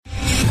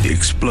the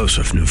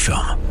explosive new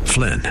film,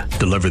 Flynn,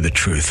 Deliver the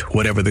Truth,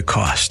 Whatever the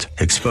Cost,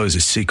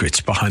 exposes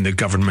secrets behind the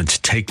government's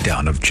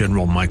takedown of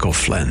General Michael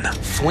Flynn.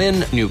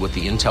 Flynn knew what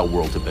the intel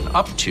world had been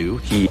up to.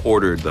 He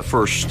ordered the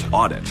first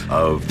audit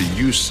of the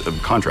use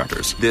of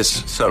contractors.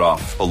 This set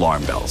off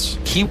alarm bells.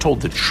 He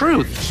told the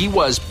truth. He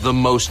was the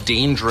most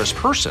dangerous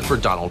person for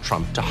Donald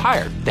Trump to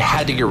hire. They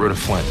had to get rid of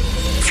Flynn.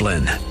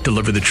 Flynn,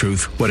 Deliver the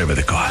Truth, Whatever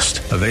the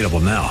Cost. Available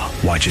now.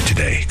 Watch it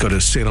today. Go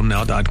to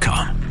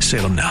salemnow.com.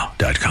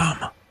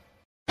 salemnow.com.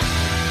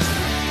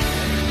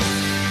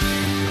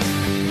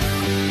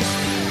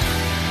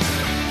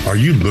 Are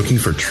you looking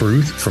for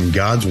truth from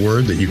God's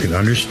Word that you can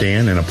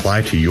understand and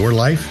apply to your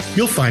life?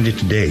 You'll find it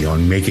today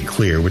on Make It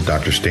Clear with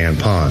Dr. Stan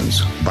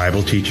Pons,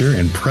 Bible teacher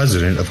and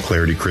president of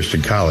Clarity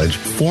Christian College,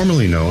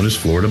 formerly known as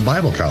Florida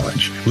Bible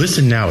College.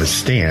 Listen now as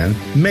Stan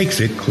makes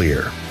it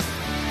clear.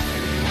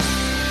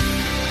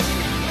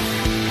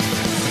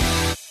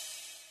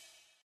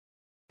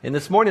 And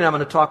this morning I'm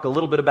going to talk a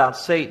little bit about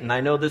Satan.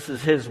 I know this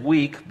is his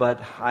week,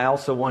 but I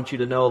also want you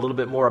to know a little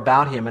bit more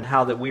about him and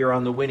how that we are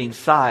on the winning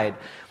side.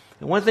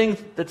 And one thing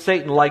that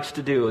Satan likes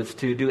to do is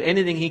to do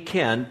anything he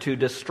can to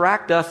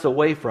distract us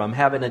away from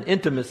having an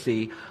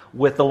intimacy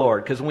with the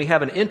Lord. Because when we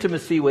have an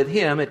intimacy with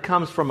him, it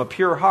comes from a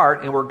pure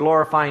heart, and we're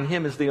glorifying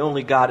him as the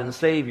only God and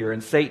Savior,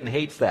 and Satan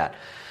hates that.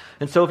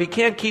 And so if he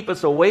can't keep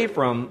us away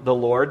from the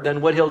Lord, then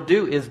what he'll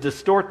do is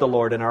distort the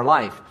Lord in our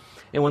life.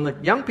 And when the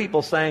young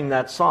people sang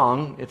that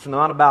song, it's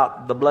not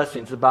about the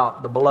blessings, it's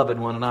about the beloved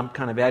one, and I'm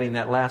kind of adding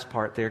that last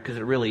part there because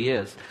it really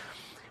is.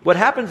 What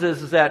happens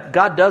is that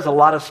God does a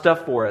lot of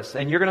stuff for us,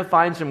 and you're going to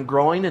find some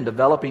growing and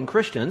developing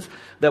Christians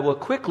that will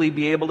quickly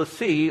be able to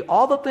see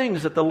all the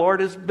things that the Lord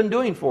has been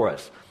doing for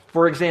us.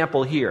 For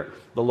example, here,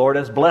 the Lord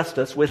has blessed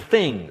us with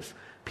things.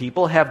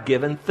 People have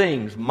given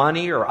things,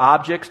 money or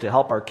objects to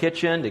help our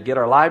kitchen, to get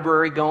our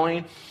library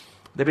going.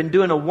 They've been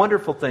doing a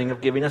wonderful thing of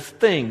giving us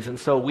things, and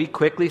so we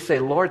quickly say,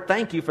 Lord,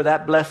 thank you for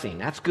that blessing.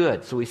 That's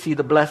good. So we see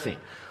the blessing.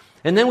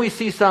 And then we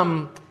see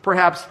some,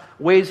 perhaps,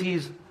 ways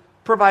he's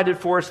provided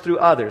for us through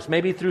others,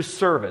 maybe through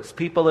service.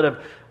 People that have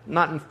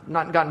not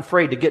gotten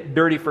afraid to get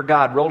dirty for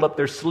God, rolled up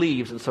their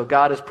sleeves, and so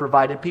God has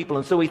provided people.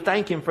 And so we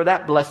thank him for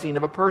that blessing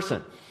of a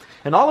person.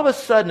 And all of a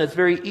sudden, it's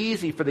very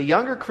easy for the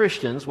younger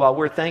Christians, while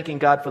we're thanking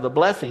God for the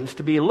blessings,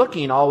 to be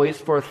looking always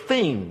for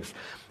things.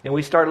 And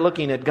we start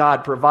looking at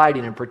God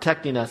providing and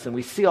protecting us, and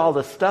we see all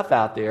this stuff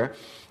out there,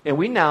 and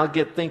we now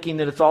get thinking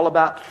that it's all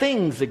about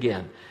things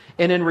again.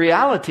 And in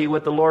reality,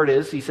 what the Lord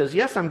is, he says,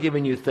 yes, I'm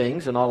giving you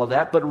things and all of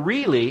that, but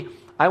really,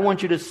 I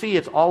want you to see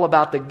it's all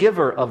about the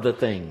giver of the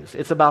things.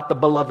 It's about the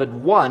beloved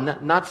one,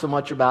 not so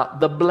much about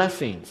the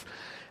blessings.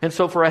 And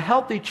so for a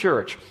healthy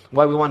church,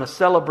 while we want to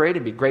celebrate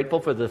and be grateful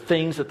for the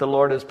things that the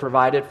Lord has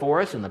provided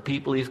for us and the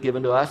people he's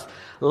given to us,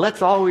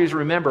 let's always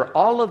remember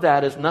all of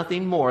that is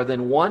nothing more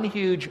than one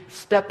huge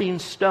stepping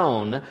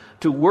stone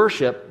to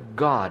worship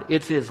God.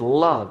 It's his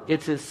love,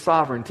 it's his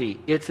sovereignty,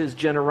 it's his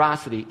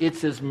generosity,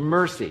 it's his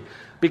mercy.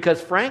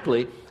 Because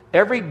frankly,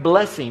 every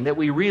blessing that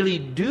we really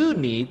do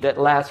need that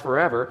lasts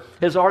forever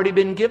has already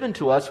been given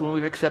to us when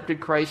we've accepted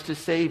Christ as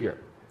Savior.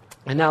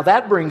 And now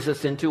that brings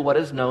us into what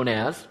is known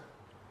as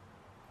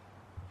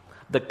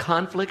the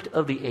conflict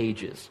of the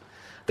ages.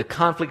 The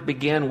conflict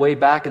began way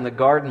back in the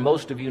garden.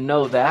 Most of you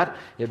know that.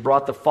 It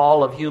brought the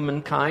fall of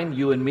humankind.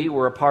 You and me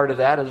were a part of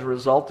that as a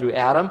result through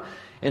Adam.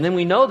 And then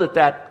we know that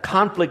that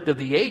conflict of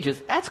the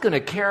ages, that's going to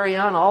carry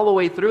on all the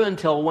way through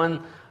until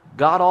when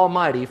God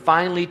Almighty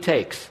finally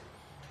takes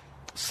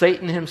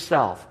Satan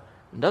himself,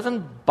 and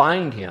doesn't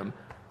bind him,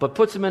 but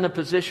puts him in a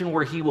position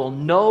where he will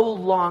no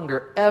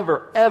longer,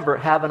 ever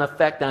have an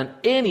effect on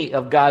any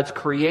of God's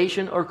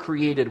creation or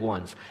created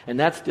ones. And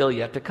that's still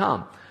yet to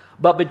come.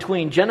 But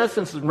between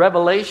Genesis and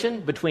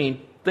Revelation,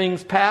 between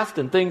things past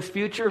and things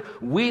future,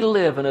 we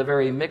live in a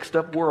very mixed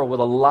up world with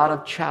a lot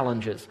of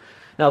challenges.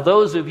 Now,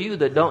 those of you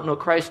that don't know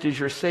Christ as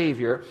your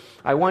Savior,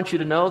 I want you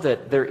to know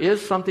that there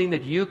is something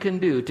that you can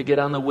do to get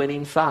on the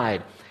winning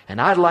side. And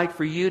I'd like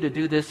for you to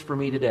do this for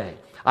me today.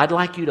 I'd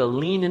like you to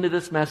lean into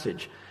this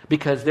message,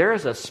 because there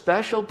is a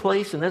special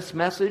place in this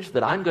message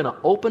that I'm going to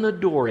open a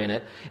door in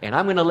it, and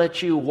I'm going to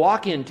let you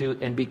walk into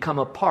and become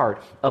a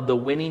part of the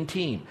winning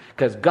team,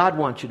 because God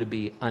wants you to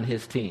be on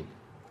his team.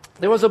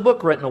 There was a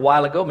book written a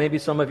while ago, maybe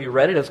some of you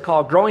read it. It's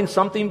called Growing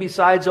Something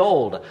Besides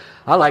Old.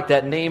 I like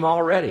that name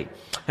already.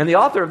 And the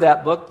author of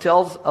that book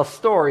tells a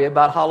story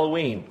about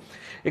Halloween.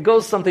 It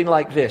goes something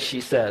like this,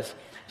 she says.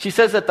 She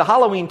says at the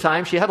Halloween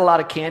time, she had a lot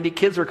of candy.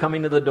 Kids were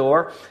coming to the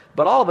door.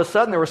 But all of a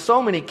sudden, there were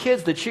so many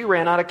kids that she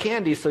ran out of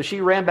candy. So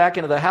she ran back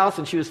into the house,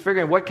 and she was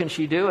figuring, what can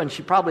she do? And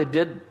she probably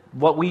did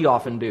what we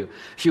often do.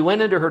 She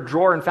went into her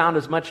drawer and found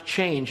as much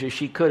change as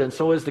she could. And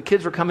so as the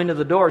kids were coming to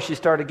the door, she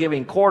started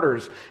giving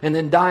quarters and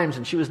then dimes.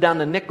 And she was down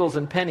to nickels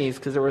and pennies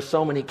because there were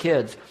so many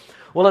kids.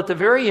 Well, at the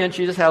very end,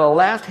 she just had a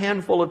last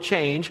handful of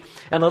change,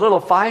 and a little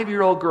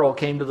 5-year-old girl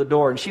came to the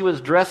door, and she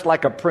was dressed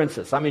like a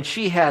princess. I mean,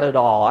 she had it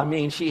all. I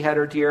mean, she had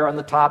her tiara on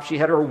the top, she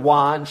had her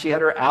wand, she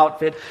had her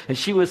outfit, and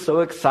she was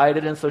so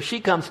excited. And so she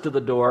comes to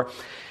the door,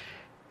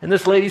 And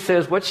this lady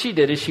says what she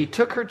did is she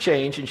took her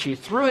change and she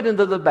threw it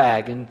into the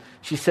bag. And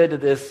she said to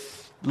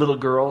this little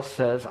girl,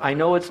 says, I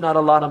know it's not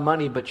a lot of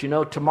money, but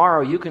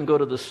tomorrow you can go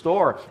to the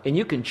store and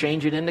you can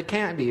change it into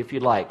candy if you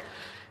like.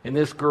 And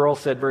this girl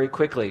said very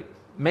quickly,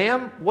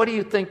 ma'am, what do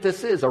you think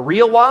this is? A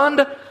real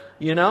wand?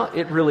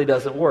 It really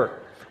doesn't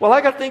work. Well,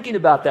 I got thinking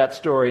about that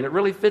story, and it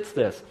really fits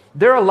this.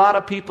 There are a lot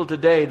of people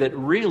today that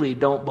really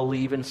don't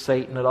believe in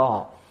Satan at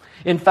all.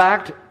 In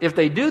fact, if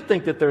they do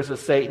think that there's a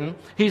Satan,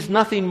 he's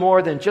nothing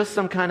more than just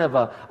some kind of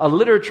a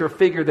literature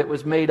figure that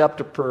was made up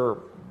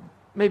to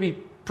maybe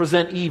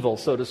present evil,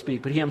 so to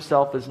speak, but he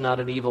himself is not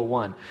an evil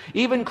one.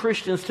 Even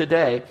Christians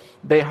today,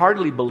 they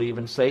hardly believe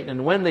in Satan,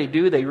 and when they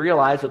do, they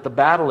realize that the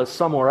battle is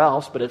somewhere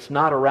else, but it's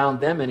not around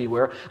them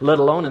anywhere, let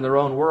alone in their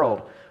own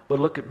world. But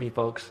look at me,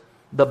 folks.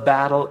 The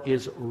battle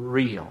is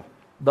real.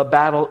 The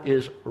battle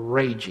is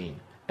raging.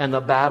 And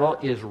the battle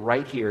is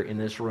right here in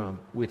this room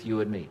with you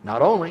and me.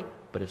 Not only,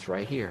 but it's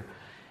right here.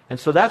 And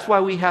so that's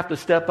why we have to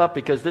step up,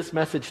 because this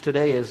message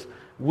today is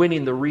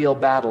winning the real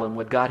battle and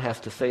what God has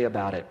to say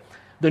about it.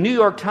 The New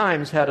York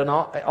Times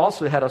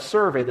also had a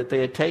survey that they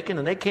had taken,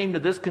 and they came to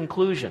this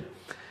conclusion.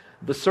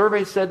 The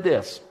survey said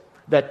this,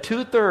 that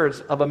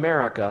 2/3 of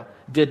America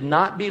did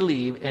not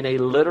believe in a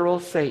literal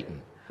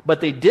Satan. But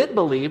they did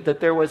believe that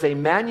there was a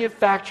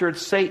manufactured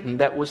Satan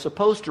that was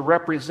supposed to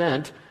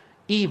represent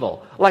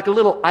evil, like a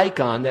little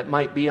icon that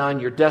might be on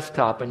your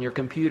desktop and your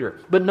computer,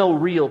 but no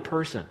real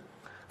person.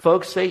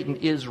 Folks, Satan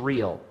is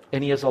real,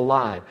 and he is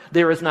alive.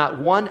 There is not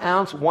 1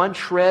 ounce, 1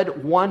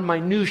 shred, 1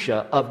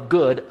 minutia of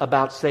good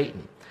about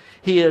Satan.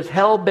 He is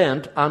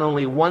hell-bent on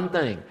only one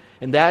thing,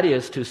 and that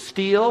is to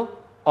steal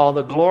all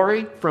the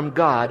glory from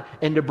God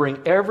and to bring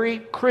every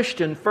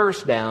Christian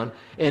first down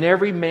and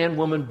every man,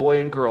 woman, boy,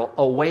 and girl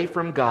away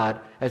from God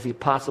as he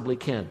possibly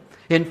can.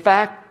 In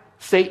fact,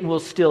 Satan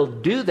will still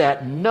do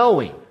that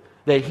knowing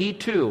that he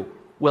too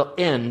will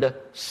end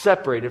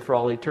separated for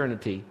all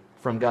eternity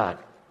from God.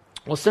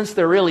 Well, since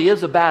there really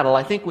is a battle,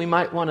 I think we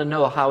might want to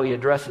know how he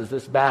addresses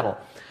this battle.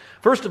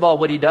 First of all,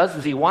 what he does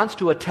is he wants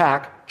to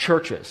attack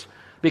churches,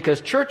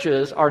 because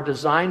churches are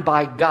designed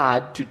by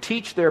God to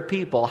teach their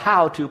people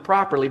how to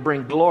properly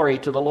bring glory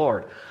to the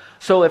Lord.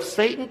 So if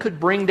Satan could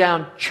bring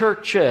down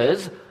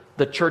churches,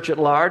 the church at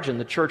large and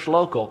the church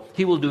local,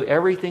 he will do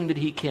everything that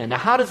he can. Now,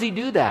 how does he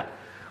do that?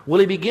 Well,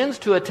 he begins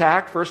to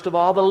attack, first of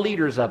all, the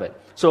leaders of it.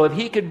 So if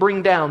he could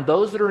bring down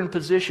those that are in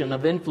position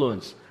of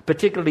influence,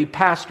 particularly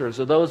pastors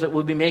or those that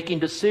will be making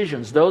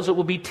decisions, those that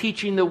will be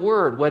teaching the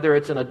Word, whether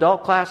it's in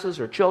adult classes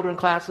or children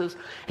classes,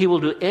 he will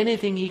do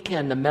anything he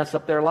can to mess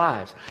up their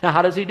lives. Now,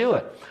 how does he do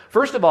it?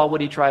 First of all,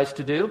 what he tries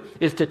to do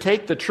is to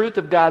take the truth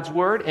of God's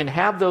Word and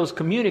have those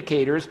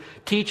communicators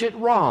teach it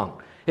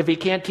wrong. If he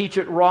can't teach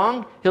it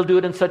wrong, he'll do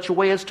it in such a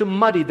way as to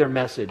muddy their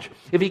message.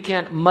 If he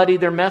can't muddy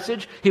their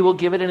message, he will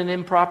give it in an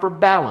improper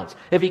balance.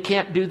 If he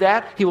can't do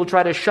that, he will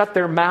try to shut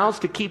their mouths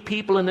to keep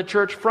people in the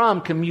church from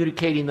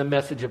communicating the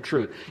message of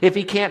truth. If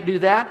he can't do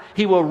that,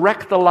 he will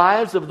wreck the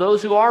lives of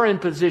those who are in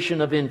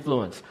position of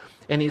influence.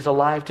 And he's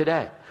alive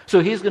today. So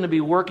he's going to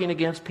be working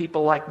against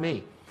people like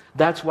me.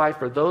 That's why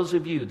for those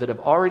of you that have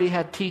already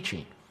had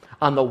teaching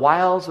on the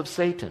wiles of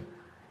Satan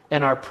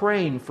and are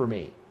praying for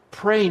me,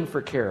 praying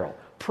for Carol,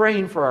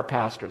 praying for our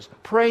pastors,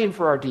 praying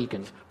for our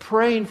deacons,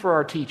 praying for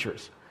our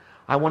teachers,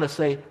 I want to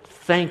say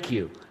thank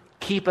you.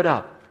 Keep it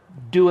up.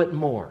 Do it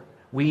more.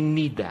 We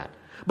need that.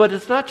 But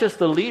it's not just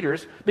the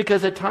leaders,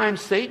 because at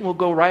times Satan will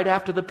go right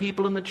after the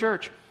people in the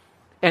church.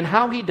 And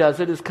how he does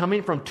it is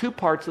coming from 2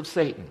 parts of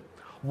Satan.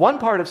 One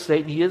part of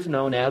Satan he is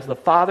known as the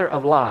father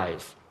of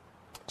lies.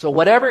 So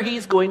whatever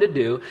he's going to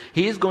do,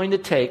 he's going to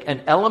take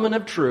an element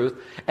of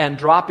truth and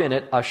drop in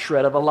it a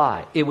shred of a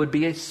lie. It would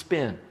be a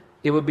spin.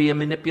 It would be a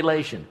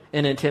manipulation,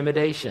 an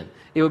intimidation.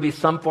 It would be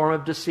some form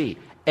of deceit.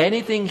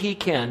 Anything he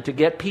can to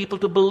get people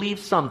to believe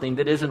something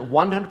that isn't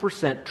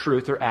 100%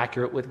 truth or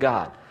accurate with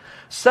God.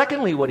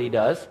 Secondly, what he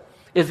does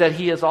is that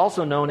he is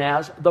also known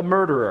as the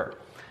murderer.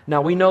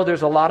 Now, we know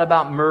there's a lot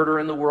about murder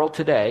in the world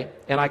today,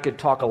 and I could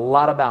talk a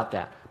lot about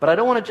that. But I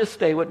don't want to just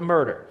stay with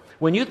murder.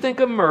 When you think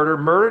of murder,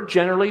 murder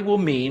generally will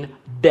mean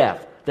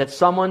death, that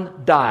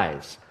someone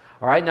dies.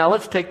 All right, now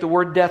let's take the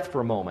word death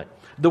for a moment.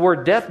 The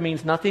word death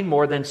means nothing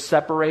more than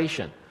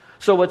separation.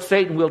 So what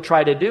Satan will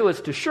try to do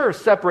is to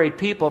separate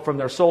people from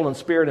their soul and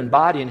spirit and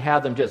body and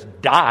have them just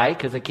die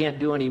because they can't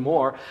do any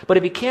more. But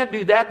if he can't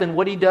do that, then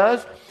what he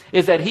does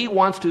is that he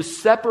wants to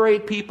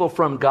separate people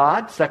from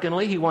God.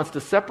 Secondly, he wants to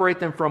separate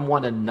them from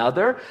one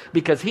another,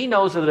 because he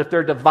knows that if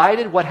they're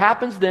divided, what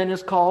happens then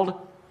is called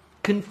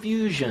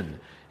confusion.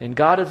 And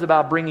God is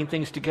about bringing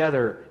things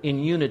together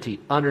in unity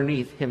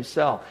underneath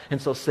himself.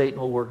 And so Satan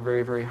will work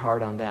very, very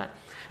hard on that.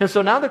 And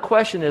so now the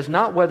question is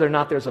not whether or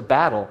not there's a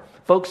battle.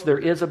 Folks, there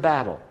is a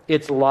battle.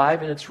 It's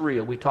live and it's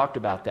real. We talked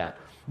about that.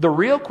 The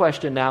real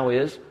question now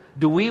is,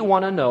 do we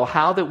want to know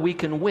how that we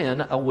can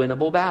win a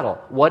winnable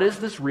battle? What is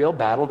this real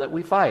battle that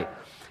we fight?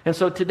 And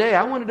so today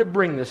I wanted to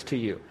bring this to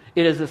you.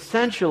 It is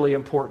essentially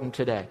important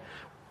today.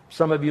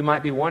 Some of you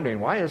might be wondering,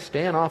 why is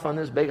Stan off on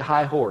this big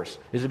high horse?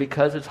 Is it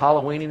because it's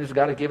Halloween and he's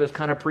got to give us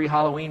kind of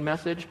pre-Halloween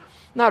message?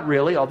 Not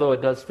really, although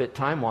it does fit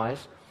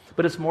time-wise,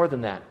 but it's more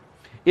than that.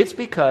 It's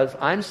because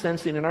I'm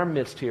sensing in our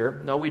midst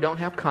here, no, we don't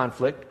have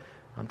conflict.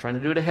 I'm trying to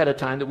do it ahead of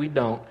time that we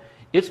don't.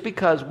 It's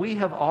because we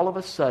have all of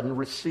a sudden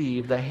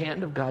received the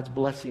hand of God's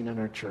blessing in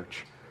our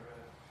church.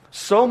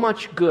 So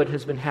much good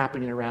has been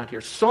happening around here.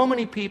 So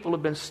many people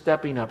have been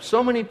stepping up.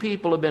 So many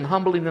people have been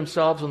humbling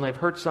themselves when they've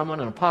hurt someone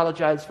and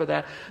apologized for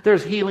that.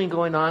 There's healing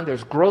going on.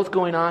 There's growth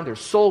going on. There's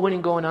soul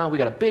winning going on. We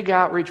got a big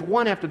outreach,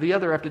 one after the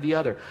other after the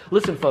other.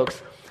 Listen,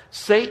 folks,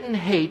 Satan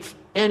hates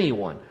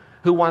anyone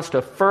who wants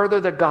to further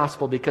the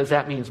gospel, because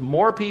that means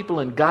more people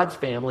in God's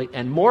family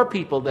and more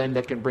people then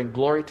that can bring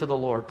glory to the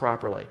Lord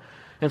properly.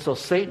 And so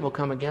Satan will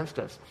come against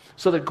us.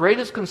 So the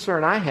greatest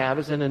concern I have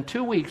is that in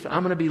 2 weeks,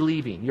 I'm going to be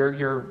leaving.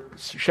 Your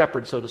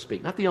shepherd, so to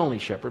speak. Not the only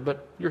shepherd,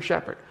 but your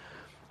shepherd.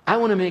 I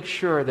want to make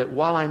sure that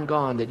while I'm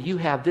gone, that you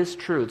have this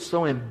truth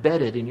so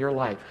embedded in your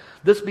life.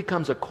 This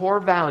becomes a core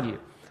value,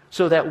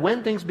 so that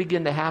when things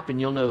begin to happen,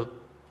 you'll know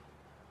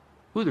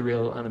who the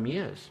real enemy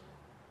is.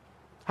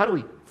 How do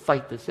we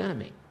fight this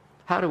enemy?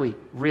 How do we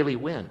really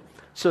win?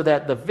 So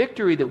that the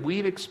victory that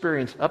we've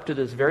experienced up to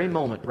this very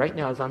moment, right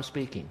now as I'm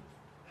speaking,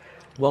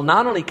 will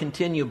not only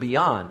continue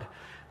beyond,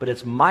 but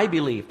it's my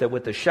belief that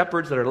with the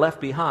shepherds that are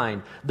left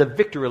behind, the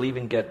victory will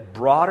even get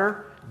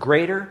broader,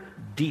 greater,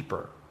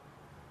 deeper,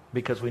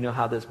 because we know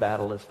how this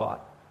battle is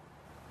fought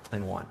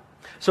and won.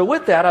 So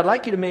with that, I'd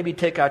like you to maybe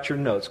take out your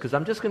notes, because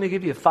I'm just going to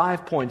give you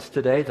 5 points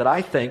today that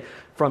I think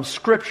from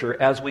Scripture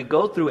as we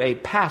go through a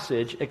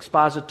passage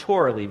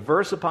expositorily,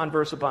 verse upon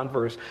verse upon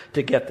verse,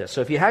 to get this.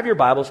 So if you have your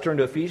Bibles, turn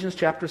to Ephesians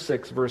chapter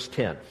 6, verse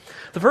 10.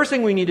 The first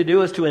thing we need to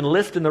do is to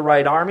enlist in the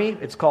right army.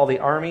 It's called the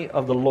army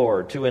of the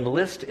Lord. To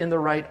enlist in the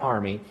right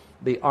army,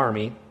 the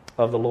army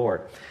of the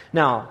Lord.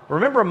 Now,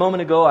 remember a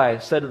moment ago I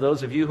said to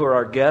those of you who are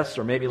our guests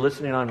or maybe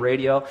listening on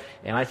radio,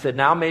 and I said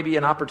now may be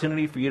an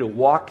opportunity for you to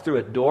walk through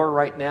a door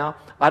right now.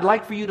 I'd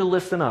like for you to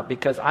listen up,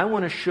 because I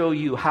want to show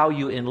you how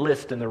you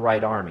enlist in the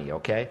right army,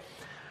 okay?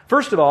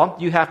 First of all,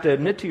 you have to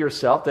admit to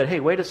yourself that, hey,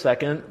 wait a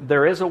second,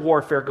 there is a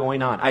warfare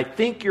going on. I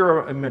think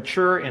you're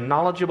mature and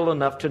knowledgeable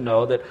enough to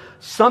know that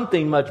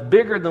something much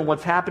bigger than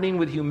what's happening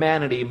with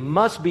humanity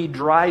must be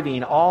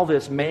driving all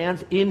this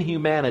man's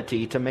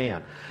inhumanity to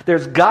man.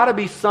 There's got to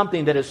be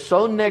something that is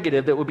so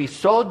negative, that would be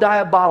so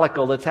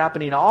diabolical, that's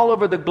happening all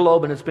over the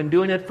globe, and it's been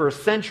doing it for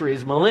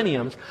centuries,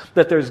 millenniums,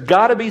 that there's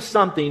got to be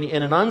something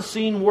in an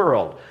unseen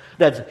world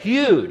that's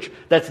huge,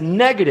 that's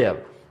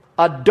negative,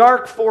 a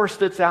dark force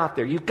that's out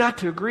there. You've got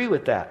to agree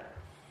with that.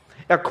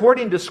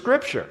 According to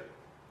Scripture,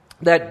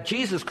 that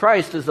Jesus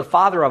Christ is the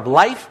Father of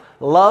life,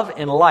 love,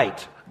 and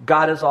light.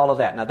 God is all of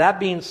that. Now that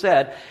being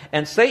said,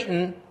 and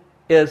Satan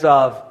is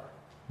of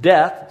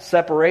death,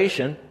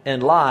 separation,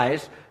 and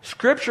lies.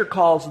 Scripture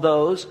calls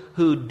those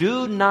who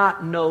do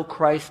not know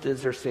Christ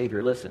as their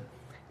Savior. Listen,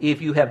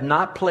 if you have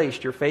not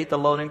placed your faith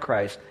alone in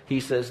Christ, he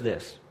says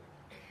this: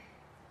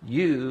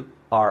 you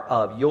are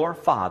of your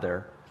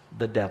father,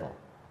 the devil.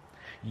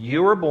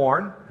 You were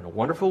born in a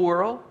wonderful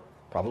world,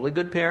 probably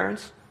good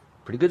parents,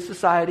 pretty good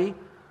society,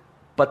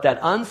 but that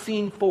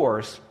unseen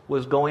force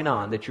was going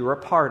on that you were a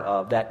part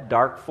of, that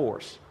dark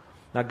force.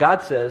 Now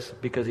God says,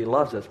 because he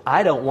loves us,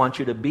 I don't want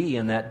you to be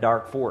in that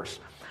dark force.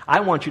 I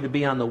want you to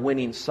be on the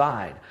winning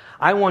side.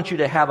 I want you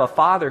to have a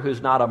father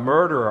who's not a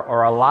murderer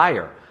or a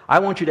liar. I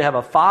want you to have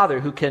a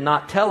father who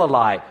cannot tell a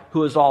lie,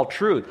 who is all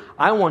truth.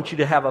 I want you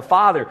to have a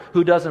father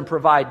who doesn't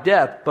provide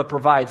death, but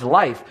provides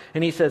life.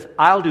 And he says,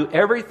 I'll do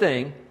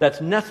everything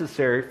that's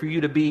necessary for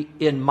you to be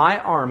in my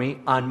army,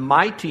 on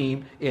my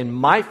team, in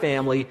my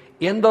family,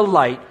 in the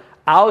light,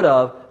 out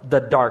of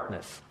the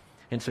darkness.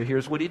 And so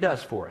here's what he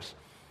does for us.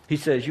 He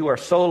says, you are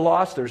so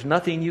lost, there's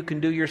nothing you can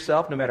do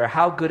yourself. No matter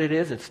how good it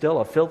is, it's still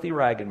a filthy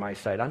rag in my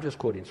sight. I'm just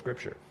quoting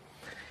Scripture.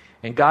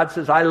 And God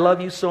says, I love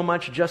you so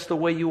much just the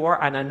way you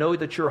are, and I know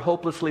that you're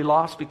hopelessly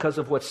lost because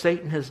of what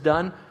Satan has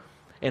done.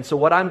 And so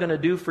what I'm going to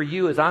do for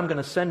you is I'm going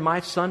to send my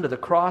son to the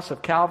cross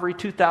of Calvary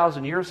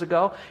 2,000 years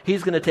ago.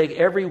 He's going to take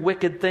every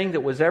wicked thing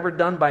that was ever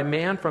done by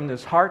man from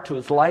his heart to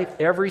his life,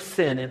 every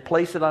sin, and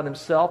place it on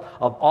himself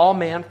of all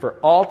man for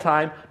all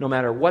time, no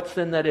matter what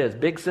sin that is.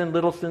 Big sin,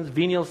 little sins,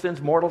 venial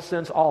sins, mortal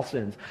sins, all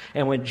sins.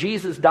 And when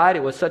Jesus died,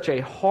 it was such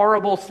a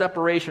horrible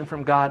separation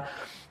from God.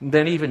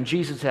 Then even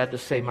Jesus had to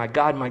say, my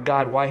God,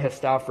 why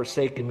hast thou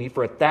forsaken me?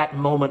 For at that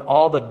moment,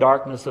 all the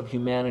darkness of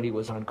humanity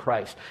was on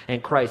Christ.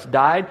 And Christ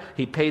died,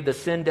 he paid the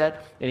sin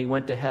debt, and he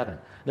went to heaven.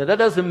 Now that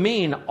doesn't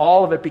mean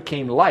all of it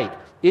became light.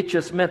 It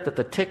just meant that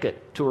the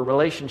ticket to a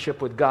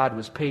relationship with God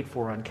was paid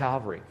for on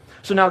Calvary.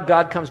 So now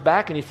God comes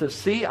back and he says,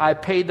 see, I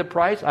paid the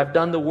price. I've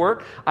done the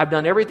work. I've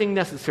done everything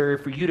necessary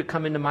for you to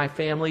come into my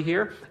family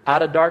here,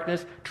 out of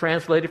darkness,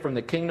 translated from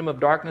the kingdom of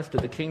darkness to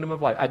the kingdom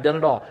of light. I've done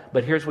it all.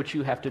 But here's what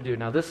you have to do.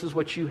 Now this is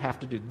what you have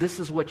to do. This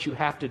is what you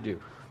have to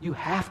do. You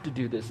have to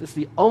do this. It's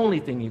the only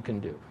thing you can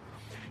do.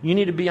 You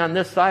need to be on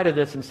this side of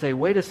this and say,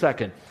 wait a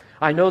second.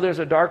 I know there's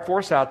a dark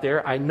force out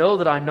there. I know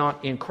that I'm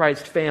not in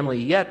Christ's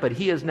family yet, but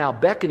he is now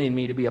beckoning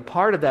me to be a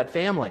part of that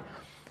family.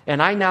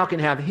 And I now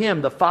can have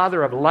him, the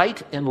Father of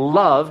light and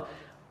love,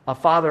 a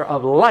Father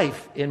of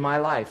life in my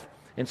life.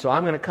 And so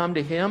I'm going to come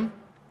to him,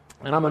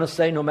 And I'm going to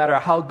say, no matter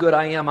how good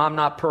I am, I'm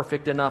not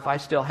perfect enough. I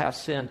still have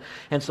sin.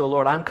 And so,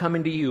 Lord, I'm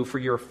coming to you for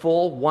your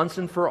full, once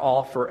and for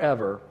all,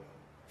 forever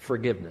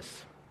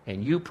forgiveness.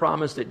 And you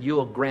promise that you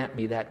will grant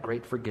me that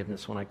great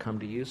forgiveness when I come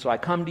to you. So I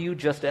come to you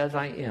just as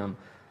I am,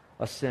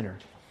 a sinner.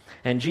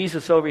 And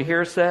Jesus over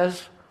here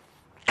says,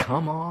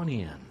 come on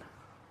in.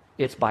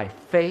 It's by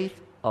faith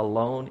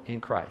alone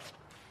in Christ.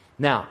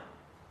 Now,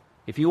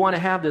 if you want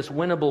to have this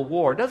winnable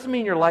war, it doesn't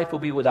mean your life will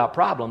be without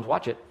problems.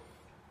 Watch it.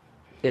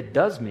 It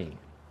does mean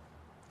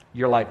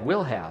your life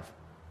will have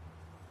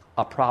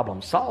a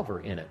problem solver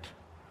in it,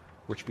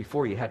 which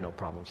before you had no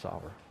problem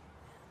solver.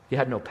 You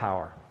had no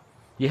power.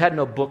 You had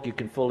no book you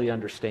can fully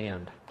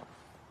understand.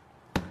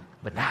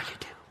 But now you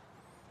do.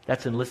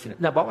 That's in listening.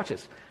 Now, but watch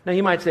this. Now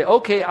you might say,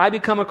 okay, I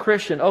become a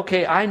Christian.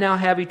 Okay, I now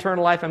have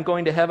eternal life. I'm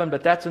going to heaven,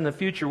 but that's in the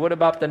future. What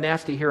about the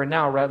nasty here and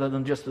now rather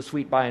than just the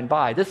sweet by and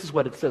by? This is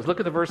what it says. Look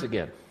at the verse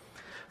again.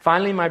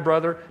 Finally, my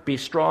brother, be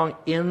strong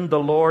in the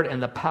Lord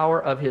and the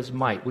power of his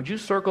might. Would you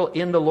circle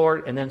in the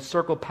Lord and then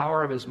circle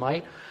power of his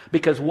might?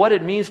 Because what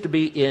it means to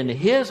be in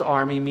his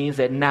army means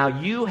that now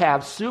you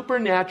have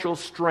supernatural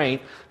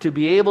strength to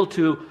be able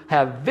to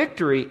have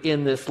victory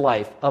in this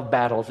life of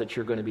battles that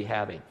you're going to be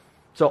having.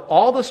 So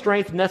all the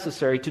strength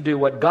necessary to do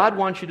what God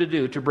wants you to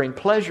do, to bring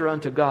pleasure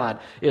unto God,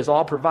 is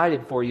all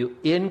provided for you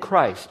in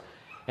Christ.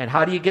 And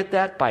how do you get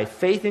that? By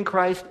faith in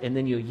Christ, and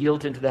then you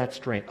yield into that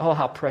strength. Oh,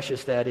 how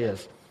precious that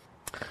is.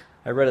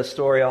 I read a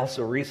story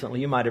also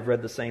recently, you might have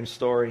read the same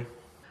story,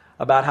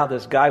 about how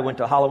this guy went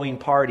to a Halloween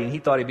party and he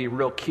thought he'd be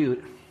real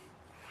cute.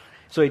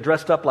 So he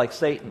dressed up like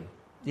Satan.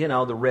 You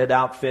know, the red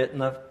outfit and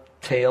the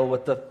tail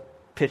with the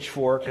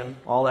pitchfork and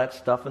all that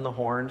stuff and the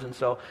horns. And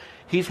so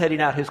he's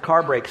heading out, his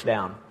car breaks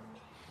down.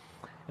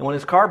 And when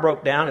his car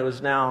broke down,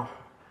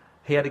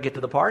 he had to get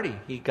to the party.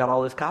 He got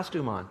all his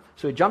costume on.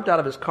 So he jumped out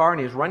of his car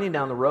and he was running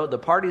down the road. The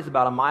party's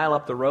about a mile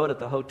up the road at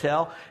the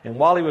hotel. And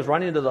while he was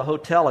running to the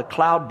hotel, a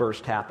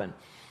cloudburst happened.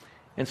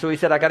 And so he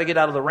said, I got to get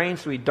out of the rain.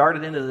 So he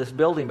darted into this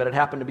building, but it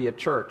happened to be a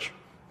church.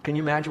 Can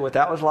you imagine what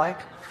that was like?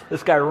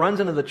 This guy runs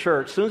into the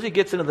church. As soon as he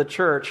gets into the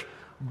church,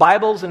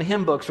 Bibles and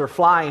hymn books are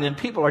flying and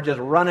people are just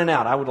running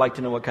out. I would like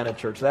to know what kind of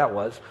church that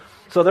was.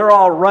 So they're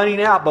all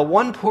running out, but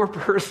one poor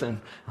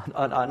person,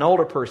 an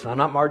older person, I'm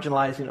not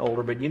marginalizing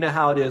older, but you know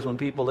how it is when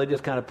people, they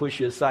just kind of push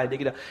you aside to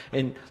get out.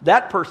 And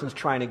that person's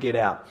trying to get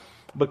out,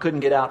 but couldn't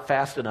get out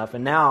fast enough.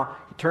 And now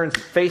he turns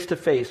face to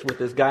face with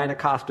this guy in a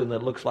costume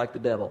that looks like the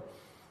devil.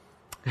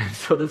 And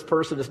so this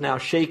person is now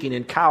shaking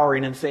and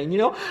cowering and saying, you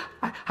know,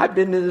 I've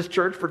been in this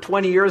church for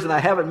 20 years and I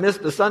haven't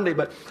missed a Sunday,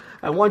 but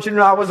I want you to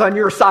know I was on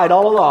your side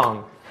all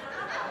along.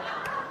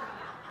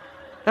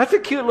 That's a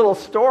cute little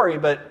story,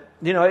 but,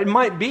 you know, it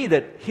might be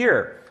that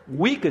here,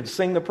 we could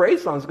sing the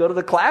praise songs, go to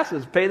the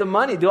classes, pay the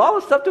money, do all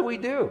the stuff that we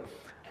do.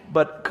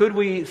 But could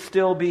we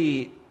still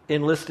be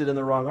enlisted in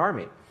the wrong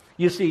army?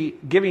 You see,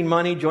 giving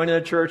money, joining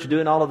a church,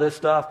 doing all of this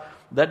stuff,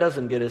 that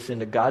doesn't get us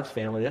into God's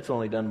family. That's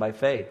only done by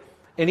faith.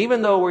 And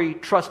even though we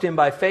trust him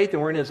by faith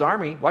and we're in his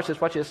army, watch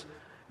this,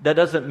 that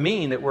doesn't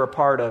mean that we're a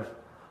part of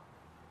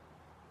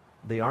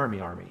the army.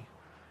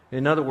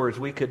 In other words,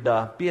 we could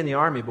be in the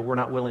army, but we're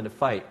not willing to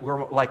fight.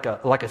 We're like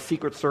a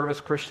Secret Service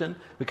Christian.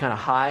 We kind of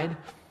hide.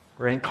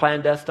 We're in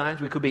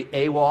clandestines. We could be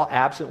AWOL,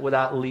 absent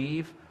without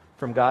leave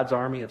from God's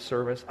army of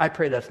service. I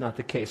pray that's not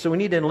the case. So we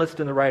need to enlist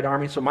in the right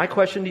army. So my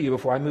question to you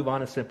before I move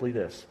on is simply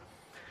this.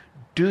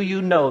 Do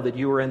you know that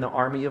you are in the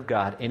army of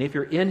God? And if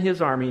you're in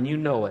his army and you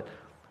know it,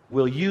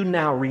 will you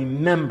now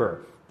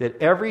remember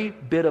that every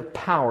bit of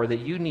power that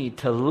you need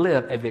to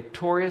live a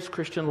victorious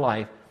Christian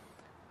life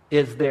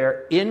is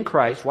there in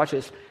Christ, watch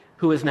this,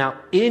 who is now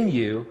in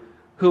you,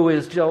 who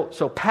is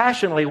so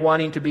passionately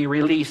wanting to be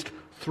released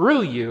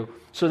through you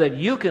so that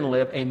you can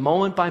live a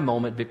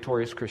moment-by-moment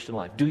victorious Christian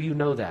life. Do you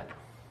know that?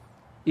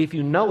 If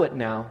you know it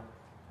now,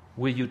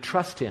 will you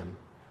trust him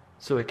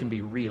so it can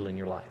be real in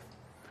your life?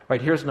 All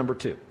right, here's number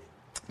 2.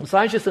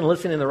 Besides just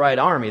enlisting in the right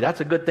army, that's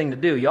a good thing to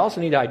do. You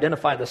also need to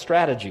identify the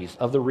strategies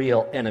of the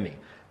real enemy.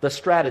 The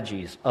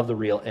strategies of the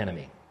real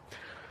enemy.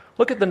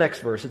 Look at the next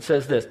verse. It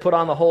says this, put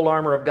on the whole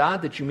armor of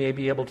God that you may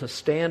be able to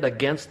stand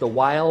against the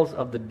wiles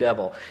of the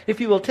devil. If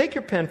you will take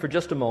your pen for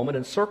just a moment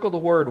and circle the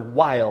word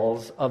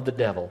wiles of the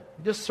devil.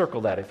 Just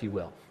circle that if you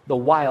will. The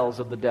wiles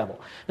of the devil.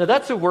 Now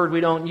that's a word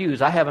we don't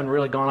use. I haven't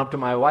really gone up to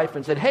my wife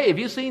and said, hey, have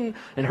you seen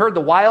and heard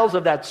the wiles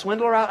of that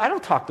swindler out? I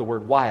don't talk the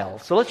word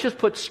wiles. So let's just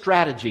put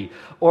strategy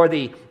or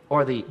the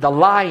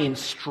lying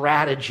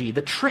strategy,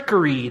 the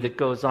trickery that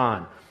goes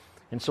on.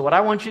 And so what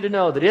I want you to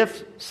know that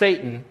if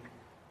Satan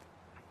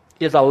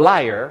is a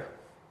liar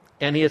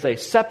and he is a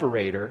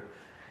separator,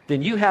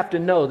 then you have to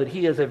know that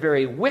he is a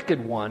very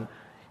wicked one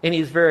and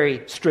he's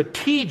very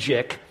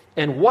strategic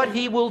in what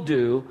he will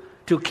do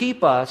to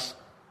keep us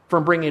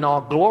from bringing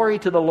all glory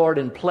to the Lord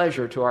and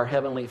pleasure to our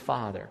Heavenly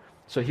Father.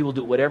 So he will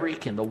do whatever he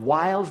can. The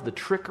wiles, the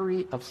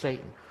trickery of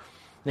Satan.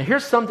 Now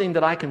here's something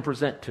that I can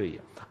present to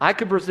you. I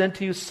could present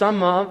to you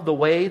some of the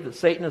way that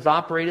Satan has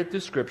operated through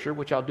Scripture,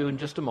 which I'll do in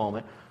just a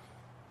moment.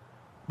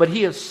 But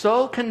he is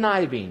so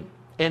conniving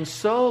and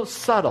so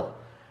subtle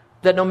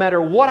that no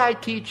matter what I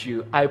teach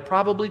you, I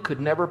probably could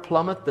never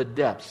plummet the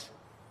depths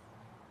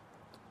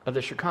of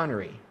the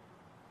chicanery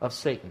of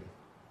Satan.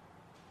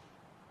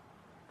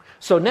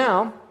 So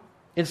now,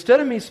 instead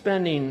of me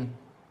spending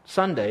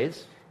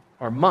Sundays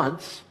or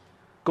months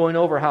going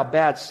over how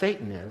bad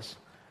Satan is,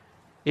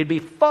 it'd be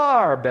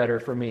far better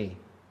for me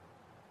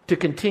to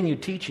continue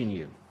teaching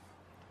you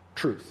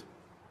truth.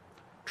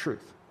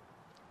 Truth.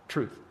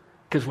 Truth.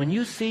 Because when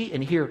you see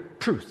and hear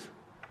truth,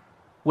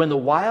 when the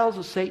wiles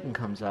of Satan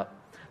comes up,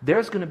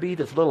 there's going to be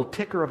this little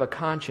ticker of a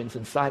conscience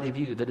inside of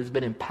you that has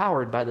been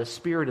empowered by the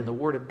Spirit and the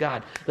Word of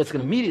God that's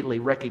going to immediately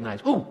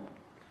recognize, ooh,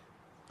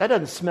 that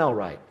doesn't smell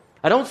right.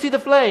 I don't see the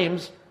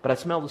flames, but I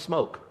smell the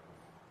smoke.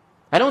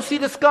 I don't see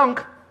the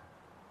skunk,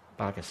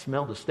 but I can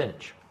smell the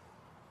stench.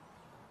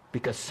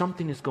 Because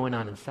something is going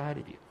on inside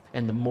of you.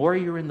 And the more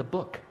you're in the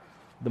book,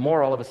 the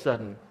more all of a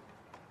sudden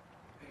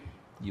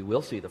you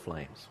will see the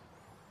flames.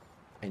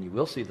 And you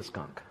will see the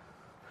skunk.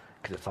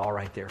 Because it's all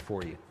right there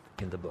for you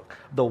in the book.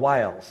 The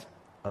wiles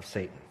of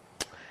Satan.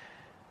 I'm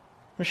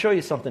going to show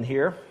you something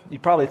here. You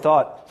probably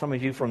thought, some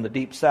of you from the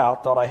deep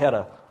south, thought I had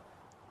a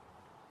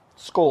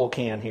skull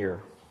can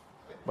here.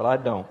 But I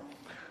don't.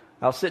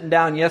 I was sitting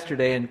down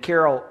yesterday, and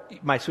Carol,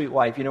 my sweet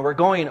wife, we're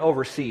going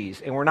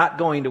overseas, and we're not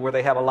going to where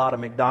they have a lot of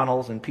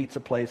McDonald's and pizza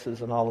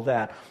places and all of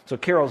that. So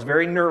Carol's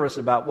very nervous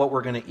about what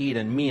we're going to eat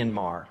in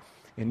Myanmar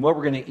and what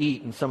we're going to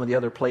eat in some of the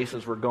other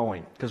places we're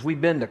going. Because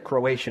we've been to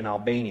Croatia and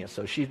Albania,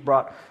 so she's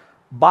brought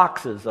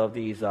boxes of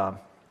these, what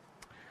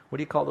do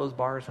you call those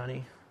bars,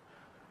 honey?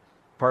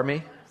 Pardon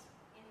me?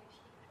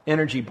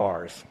 Energy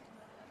bars.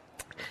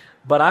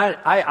 But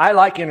I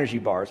like energy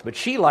bars, but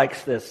she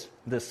likes this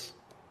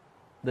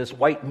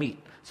white meat.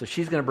 So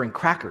she's going to bring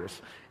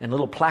crackers and a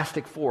little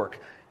plastic fork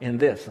in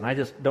this. And I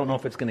just don't know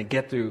if it's going to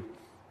get through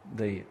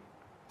the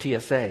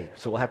TSA.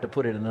 So we'll have to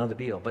put it in another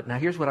deal. But now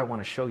here's what I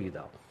want to show you,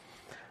 though.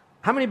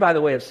 How many, by the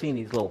way, have seen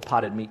these little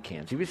potted meat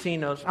cans? Have you seen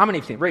those? How many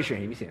have seen? Raise your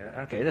hand. Have you seen it?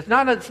 Okay. It's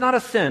not a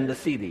sin to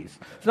see these.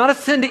 It's not a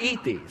sin to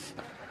eat these.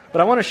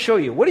 But I want to show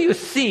you. What do you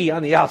see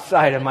on the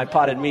outside of my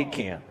potted meat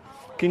can?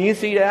 Can you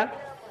see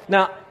that?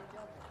 Now,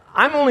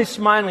 I'm only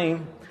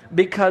smiling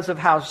because of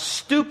how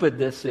stupid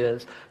this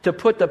is to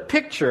put the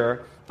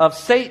picture of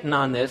Satan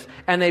on this,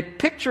 and they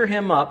picture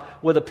him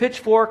up with a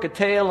pitchfork, a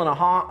tail, and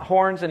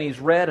horns, and he's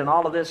red, and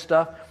all of this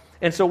stuff.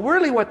 And so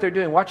really what they're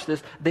doing, watch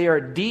this, they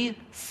are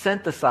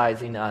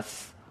desensitizing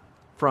us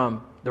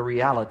from the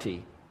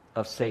reality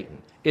of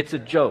Satan. It's a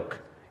joke.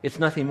 It's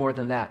nothing more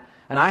than that.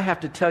 And I have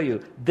to tell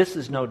you, this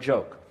is no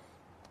joke.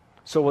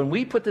 So when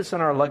we put this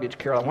in our luggage,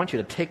 Carol, I want you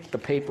to take the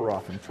paper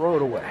off and throw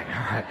it away.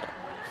 All right.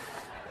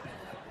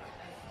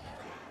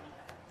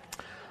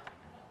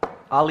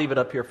 I'll leave it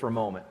up here for a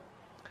moment.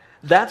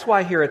 That's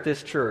why here at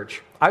this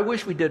church, I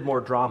wish we did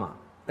more drama.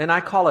 And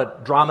I call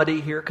it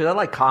dramedy here because I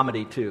like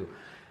comedy too.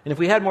 And if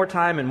we had more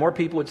time and more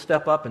people would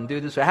step up and do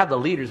this, I have the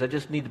leaders, I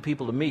just need the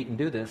people to meet and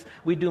do this,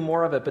 we'd do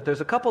more of it. But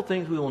there's a couple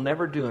things we will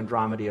never do in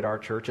dramedy at our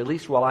church, at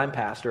least while I'm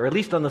pastor, or at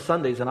least on the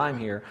Sundays that I'm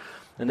here.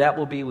 And that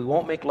will be, we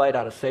won't make light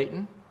out of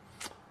Satan.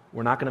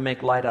 We're not going to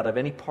make light out of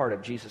any part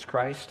of Jesus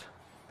Christ.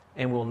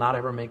 And we'll not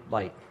ever make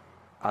light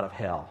out of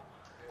hell.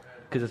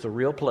 Because it's a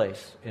real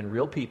place, and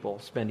real people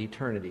spend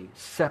eternity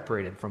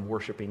separated from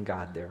worshiping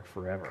God there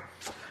forever.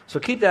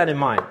 So keep that in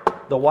mind.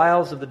 The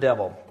wiles of the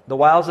devil. The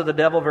wiles of the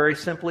devil, very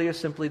simply, is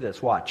simply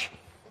this. Watch.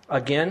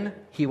 Again,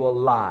 he will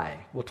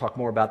lie. We'll talk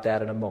more about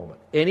that in a moment.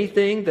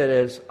 Anything that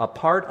is a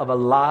part of a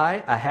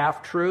lie, a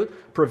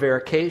half-truth,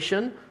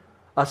 prevarication,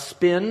 a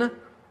spin,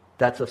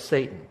 that's of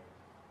Satan.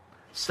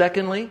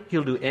 Secondly,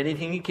 he'll do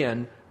anything he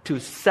can to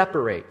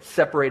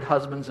separate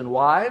husbands and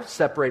wives,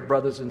 separate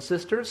brothers and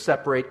sisters,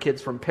 separate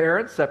kids from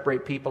parents,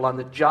 separate people on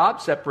the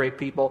job, separate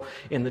people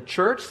in the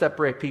church,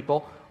 separate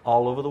people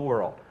all over the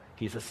world.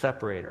 He's a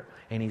separator,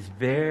 and he's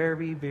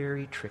very,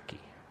 very tricky.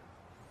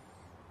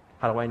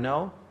 How do I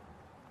know?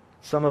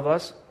 Some of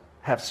us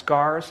have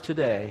scars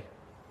today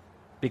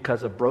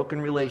because of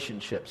broken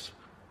relationships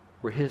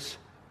where his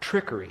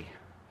trickery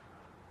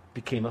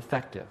became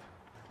effective.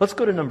 Let's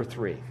go to number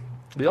 3.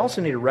 We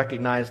also need to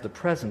recognize the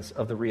presence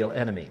of the real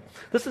enemy.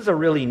 This is a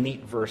really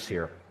neat verse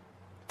here.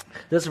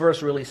 This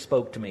verse really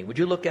spoke to me. Would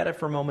you look at it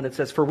for a moment? It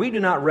says, "For we do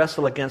not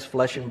wrestle against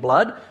flesh and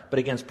blood, but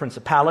against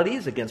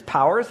principalities, against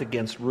powers,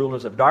 against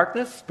rulers of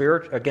darkness,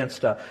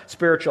 against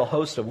spiritual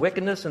hosts of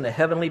wickedness in the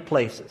heavenly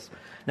places."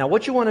 Now,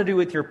 what you want to do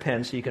with your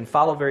pen so you can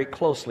follow very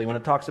closely when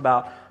it talks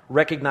about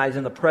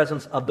recognizing the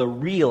presence of the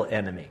real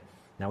enemy.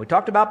 Now, we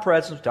talked about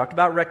presence, we talked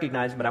about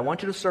recognizing, but I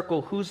want you to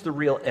circle who's the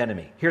real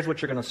enemy. Here's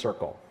what you're going to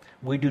circle.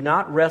 We do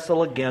not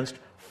wrestle against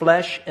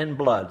flesh and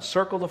blood.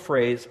 Circle the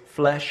phrase,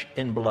 flesh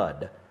and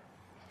blood.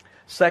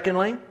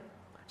 Secondly,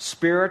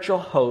 spiritual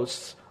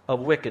hosts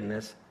of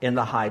wickedness in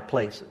the high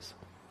places.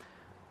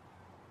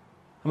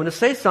 I'm going to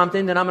say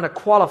something, then I'm going to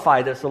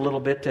qualify this a little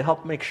bit to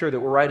help make sure that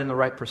we're right in the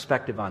right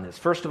perspective on this.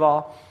 First of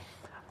all,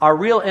 Our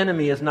real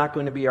enemy is not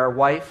going to be our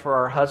wife or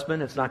our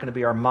husband. It's not going to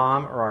be our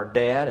mom or our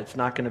dad. It's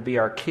not going to be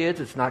our kids.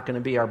 It's not going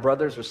to be our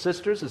brothers or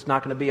sisters. It's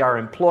not going to be our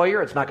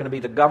employer. It's not going to be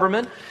the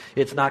government.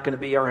 It's not going to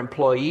be our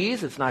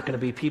employees. It's not going to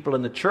be people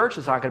in the church.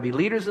 It's not going to be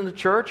leaders in the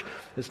church.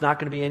 It's not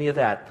going to be any of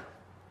that.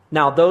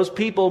 Now, those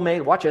people may,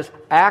 watch this,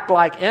 act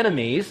like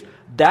enemies.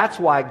 That's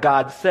why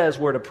God says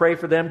we're to pray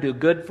for them, do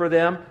good for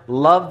them,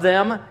 love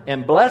them,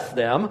 and bless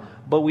them.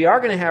 But we are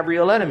going to have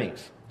real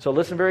enemies. So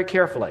listen very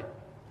carefully.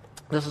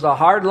 This is a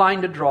hard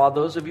line to draw,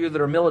 those of you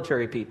that are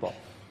military people.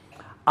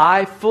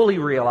 I fully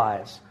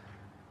realize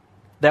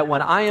that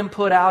when I am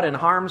put out in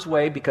harm's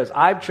way because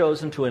I've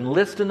chosen to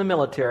enlist in the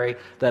military,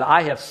 that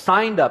I have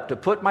signed up to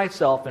put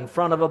myself in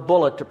front of a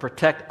bullet to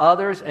protect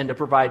others and to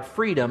provide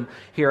freedom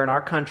here in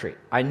our country.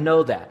 I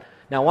know that.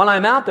 Now, when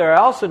I'm out there, I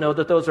also know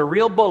that those are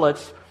real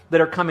bullets that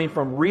are coming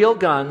from real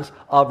guns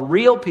of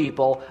real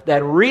people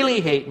that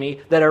really hate me,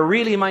 that are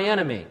really my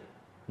enemy.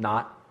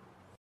 Not.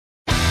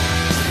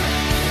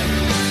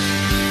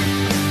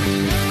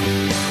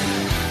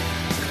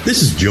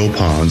 This is Joe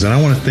Pons, and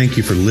I want to thank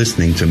you for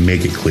listening to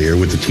Make It Clear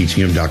with the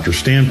teaching of Dr.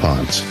 Stan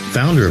Pons,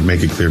 founder of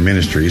Make It Clear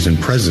Ministries and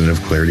president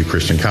of Clarity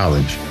Christian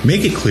College.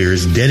 Make It Clear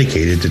is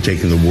dedicated to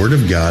taking the Word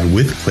of God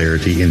with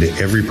clarity into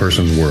every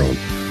person's world.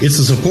 It's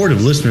the support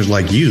of listeners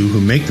like you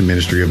who make the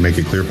ministry of Make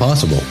It Clear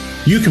possible.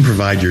 You can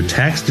provide your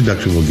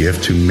tax-deductible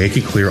gift to Make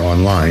It Clear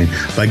online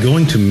by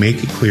going to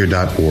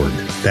makeitclear.org.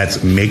 That's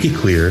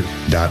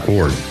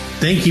makeitclear.org.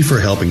 Thank you for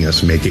helping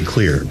us make it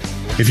clear.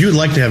 If you would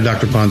like to have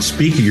Dr. Pons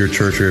speak at your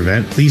church or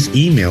event, please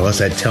email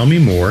us at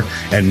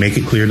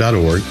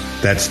tellmemore@makeitclear.org.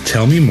 That's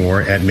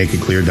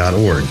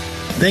tellmemore@makeitclear.org.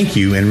 Thank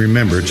you, and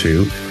remember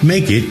to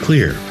make it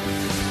clear.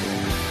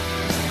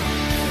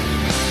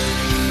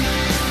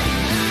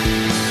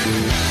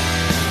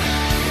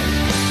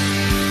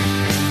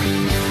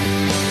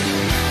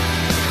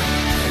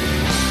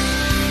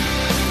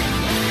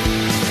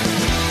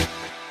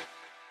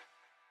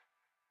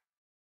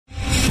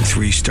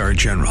 Three-star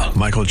General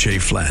Michael J.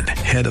 Flynn,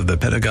 head of the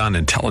Pentagon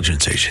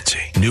Intelligence Agency,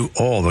 knew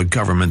all the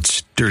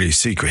government's dirty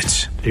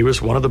secrets. He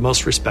was one of the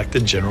most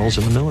respected generals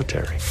in the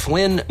military.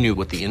 Flynn knew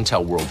what the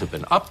intel world had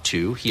been up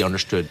to. He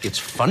understood its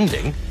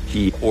funding.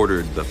 He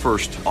ordered the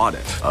first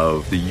audit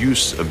of the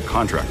use of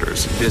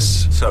contractors.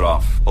 This set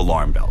off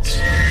alarm bells.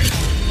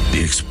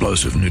 The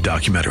explosive new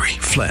documentary,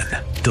 Flynn,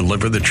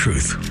 Deliver the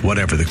Truth,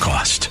 Whatever the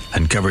Cost,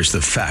 uncovers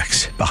the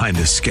facts behind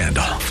this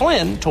scandal.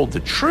 Flynn told the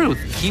truth.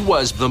 He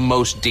was the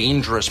most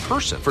dangerous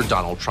person for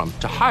Donald Trump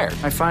to hire.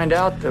 I find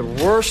out the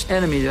worst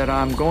enemy that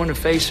I'm going to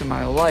face in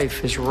my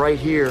life is right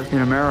here in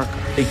America.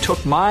 They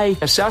took my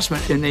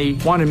assessment and they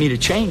wanted me to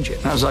change it.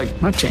 And I was like,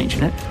 I'm not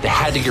changing it. They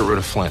had to get rid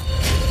of Flynn.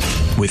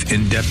 With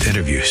in-depth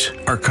interviews,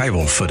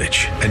 archival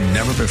footage, and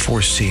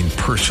never-before-seen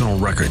personal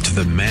records of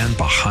the man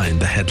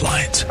behind the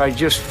headlines. I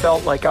just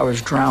felt like I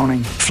was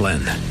drowning. Flynn,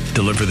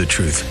 Deliver the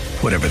Truth,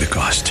 Whatever the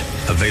Cost.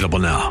 Available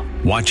now.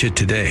 Watch it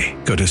today.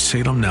 Go to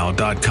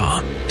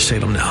salemnow.com.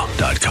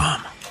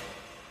 salemnow.com.